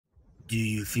Do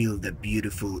you feel the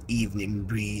beautiful evening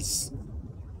breeze?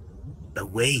 But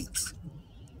wait,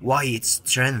 why its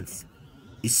strength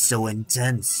is so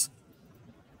intense?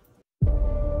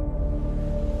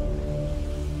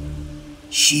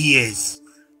 She is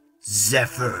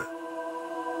Zephyr.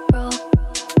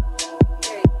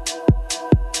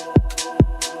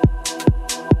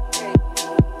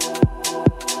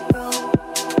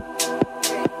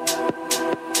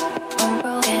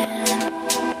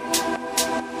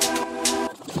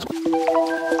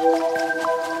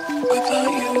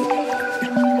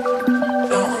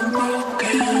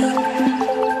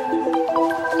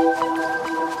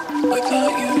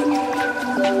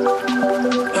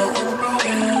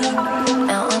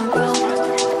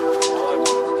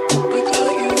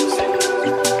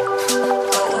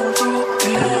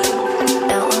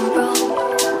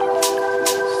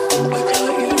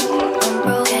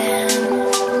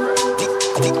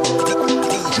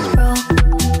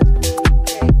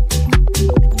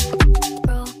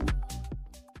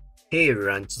 Hey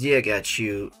everyone, today I got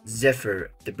you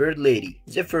Zephyr The Bird Lady.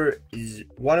 Zephyr is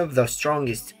one of the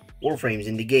strongest warframes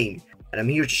in the game, and I'm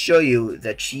here to show you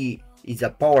that she is a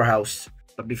powerhouse.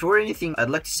 But before anything, I'd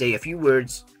like to say a few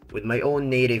words with my own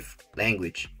native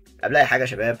language. قبل اي حاجه يا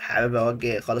شباب حابب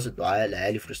اوجه خالص الدعاء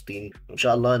لاهالي فلسطين وان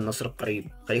شاء الله النصر قريب.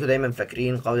 خليكم دايما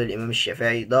فاكرين قول الامام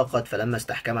الشافعي: ضاقت فلما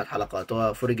استحكمت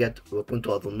حلقاتها فرجت وكنت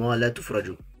اظنها لا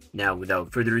تفرج. Now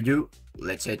without further ado,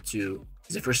 let's head to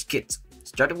Zephyr's kit.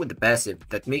 Starting with the passive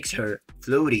that makes her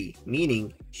floaty,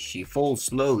 meaning she falls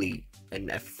slowly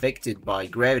and affected by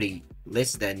gravity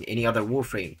less than any other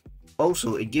warframe.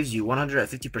 Also, it gives you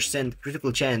 150%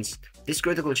 critical chance. This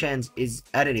critical chance is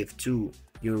additive to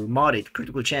your modded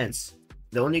critical chance.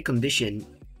 The only condition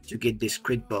to get this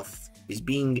crit buff is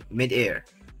being mid-air.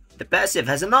 The passive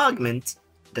has an augment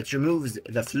that removes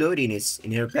the floatiness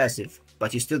in her passive,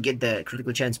 but you still get the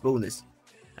critical chance bonus.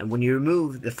 And when you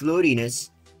remove the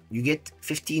floatiness, you get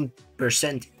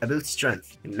 15% ability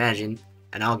strength. Imagine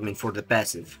an augment for the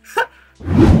passive.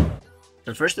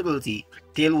 The first ability,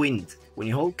 Tailwind. When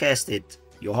you hold cast it,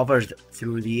 you hover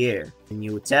through the air. When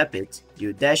you tap it,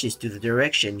 you dashes to the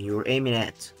direction you're aiming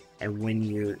at. And when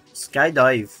you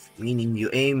skydive, meaning you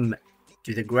aim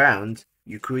to the ground,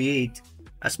 you create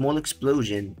a small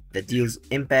explosion that deals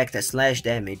impact / slash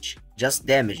damage. Just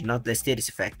damage, not the status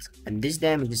effect. And this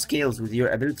damage scales with your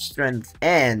ability strength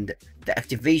and the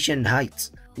activation height,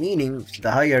 meaning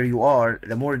the higher you are,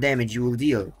 the more damage you will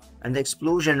deal. And the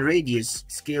explosion radius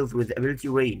scales with ability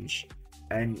range.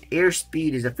 And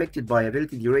airspeed is affected by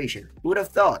ability duration. Who would have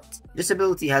thought? This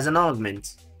ability has an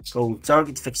augment called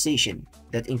Target Fixation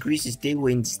that increases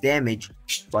Tailwind's damage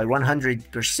by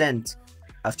 100%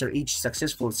 after each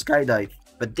successful skydive.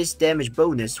 But this damage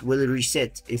bonus will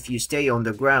reset if you stay on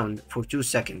the ground for 2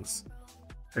 seconds.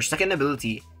 Her second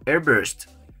ability, Airburst,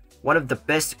 one of the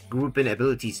best grouping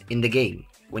abilities in the game.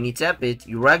 When you tap it,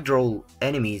 you ragdoll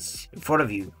enemies in front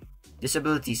of you. This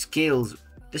ability scales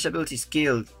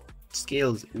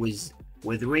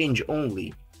with range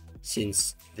only,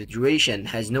 since the duration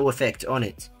has no effect on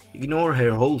it. Ignore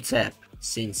her whole tap,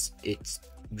 since it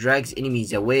drags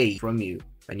enemies away from you,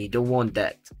 and you don't want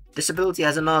that. This ability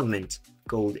has an augment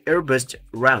called Airburst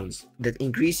Rounds that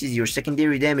increases your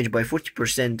secondary damage by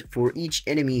 40% for each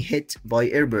enemy hit by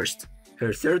Airburst.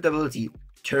 Her third ability,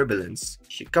 Turbulence.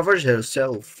 She covers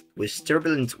herself with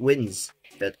turbulent winds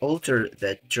that alter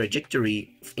the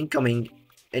trajectory of incoming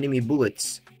enemy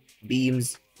bullets,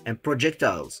 beams, and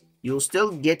projectiles. You'll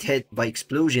still get hit by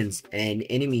explosions and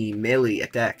enemy melee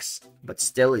attacks, but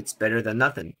still it's better than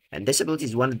nothing. And this ability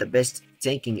is one of the best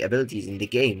tanking abilities in the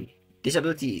game. This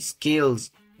ability scales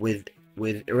with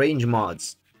range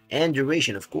mods and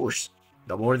duration, of course.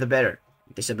 The more the better.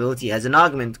 This ability has an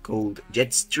augment called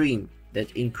Jetstream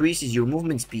that increases your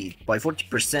movement speed by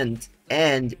 40%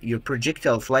 and your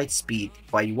projectile flight speed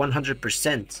by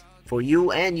 100% for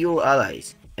you and your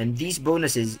allies. And these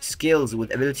bonuses scales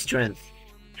with ability strength.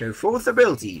 Her fourth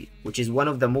ability, which is one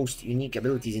of the most unique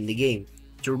abilities in the game,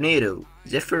 Tornado.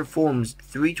 Zephyr forms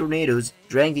 3 tornadoes,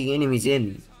 dragging enemies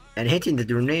in, and hitting the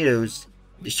tornadoes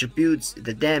distributes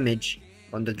the damage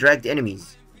on the dragged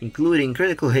enemies, including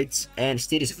critical hits and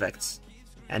status effects.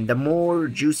 And the more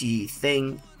juicy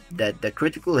thing, that the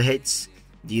critical hits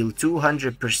deal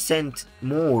 200%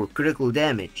 more critical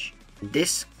damage.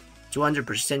 This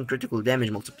 200% critical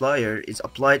damage multiplier is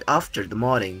applied after the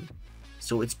modding,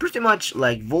 so it's pretty much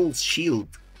like Volt's shield,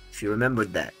 if you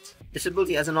remembered that. This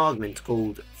ability has an augment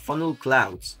called Funnel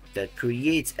Clouds that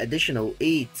creates additional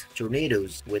 8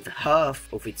 tornadoes with half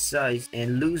of its size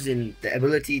and losing the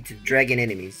ability to drag in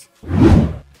enemies.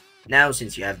 Now,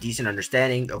 since you have decent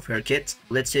understanding of her kit,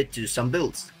 let's head to some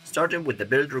builds. Starting with the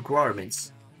build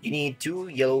requirements, you need 2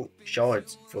 yellow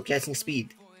shards for casting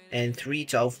speed and 3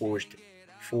 tau forged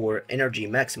for energy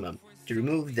maximum to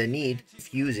remove the need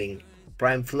of using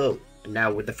prime flow.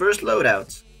 Now with the first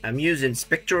loadout, I'm using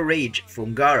Spectral Rage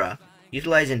from Gara,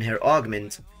 utilizing her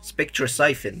augment Spectra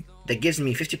Siphon that gives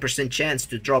me 50% chance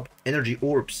to drop energy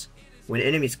orbs when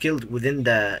enemies killed within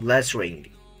the glass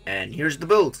ring. And here's the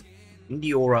build. In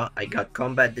the aura, I got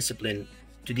Combat Discipline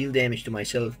to deal damage to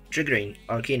myself, triggering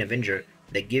Arcane Avenger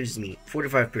that gives me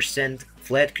 45%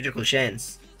 flat critical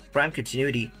chance, Prime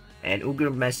Continuity, and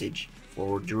Ogre Message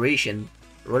for duration,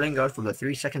 Rolling Guard for the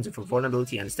 3 seconds of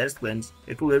vulnerability and status cleanse,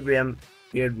 Equilibrium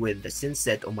paired with the Sin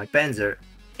set on my Panzer,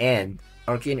 and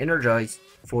Arcane Energize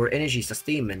for energy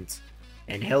sustainment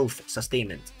and health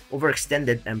sustainment,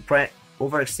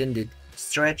 Overextended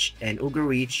Stretch, and Ogre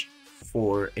Reach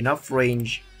for enough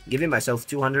range, giving myself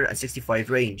 265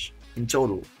 range in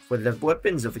total. For the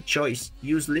weapons of choice,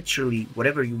 use literally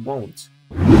whatever you want.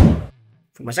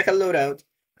 For my second loadout,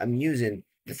 I'm using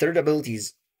the third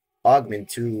ability's augment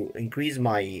to increase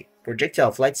my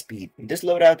projectile flight speed. In this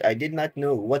loadout, I did not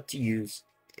know what to use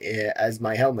as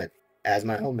my helmet.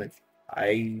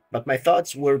 But my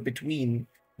thoughts were between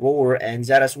Roar and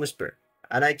Zara's Whisper,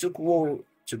 and I took Roar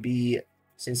to be,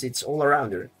 since it's all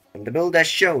arounder. And the build as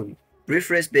shown: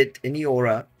 Brief Respite in the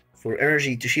aura for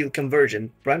energy to shield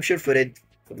conversion, Prime Sure-Footed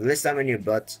for the less time on your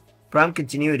butt, Prime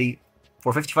Continuity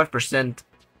for 55%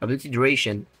 ability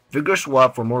duration, Vigor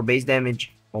Swap for more base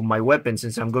damage on my weapon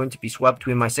since I'm going to be swapped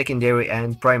between my secondary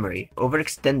and primary,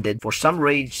 Overextended for some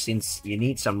range since you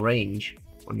need some range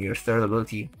on your third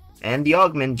ability, and the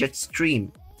Augment Jet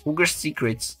Stream, Ogre's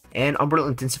Secrets, and Umbral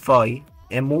Intensify,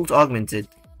 and Molt Augmented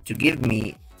to give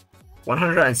me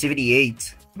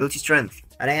 178 ability strength,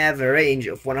 and I have a range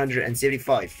of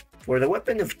 175. For the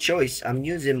weapon of choice, I'm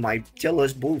using my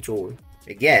Telos Boltor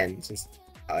again, since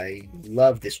I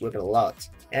love this weapon a lot.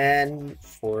 And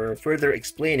for further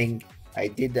explaining, I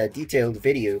did a detailed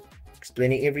video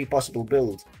explaining every possible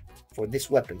build for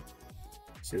this weapon,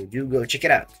 so do go check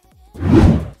it out.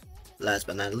 Last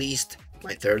but not least,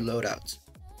 my third loadout.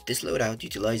 This loadout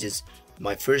utilizes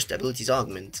my first ability's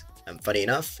augment, and funny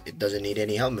enough, it doesn't need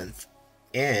any helmet.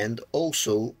 And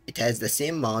also, it has the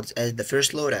same mods as the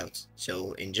first loadout,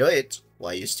 so enjoy it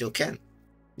while you still can.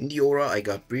 In the aura, I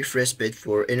got Brief Respite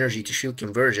for energy to shield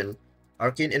conversion,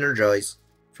 Arcane Energize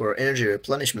for energy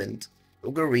replenishment,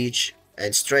 Ogre Reach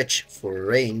and Stretch for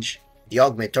range, the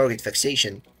Augment Target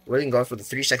Fixation, Rolling Guard for the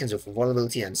 3 seconds of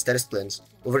vulnerability and status cleanse,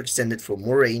 Overextended for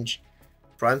more range,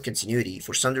 Prime Continuity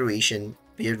for some duration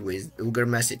paired with Ogre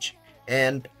Message,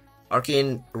 and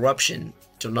Arcane Eruption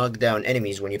to knock down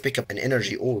enemies when you pick up an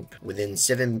energy orb within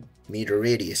 7-meter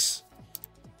radius.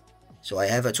 So I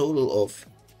have a total of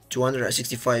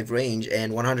 265 range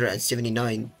and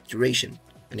 179 duration.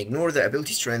 And ignore the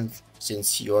ability strength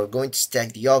since you are going to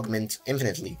stack the augment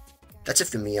infinitely. That's it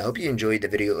for me. I hope you enjoyed the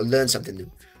video or learned something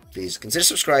new. Please consider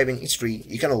subscribing, it's free,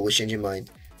 you can always change your mind.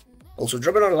 Also,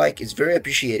 dropping a like is very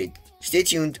appreciated. Stay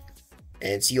tuned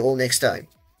and see you all next time.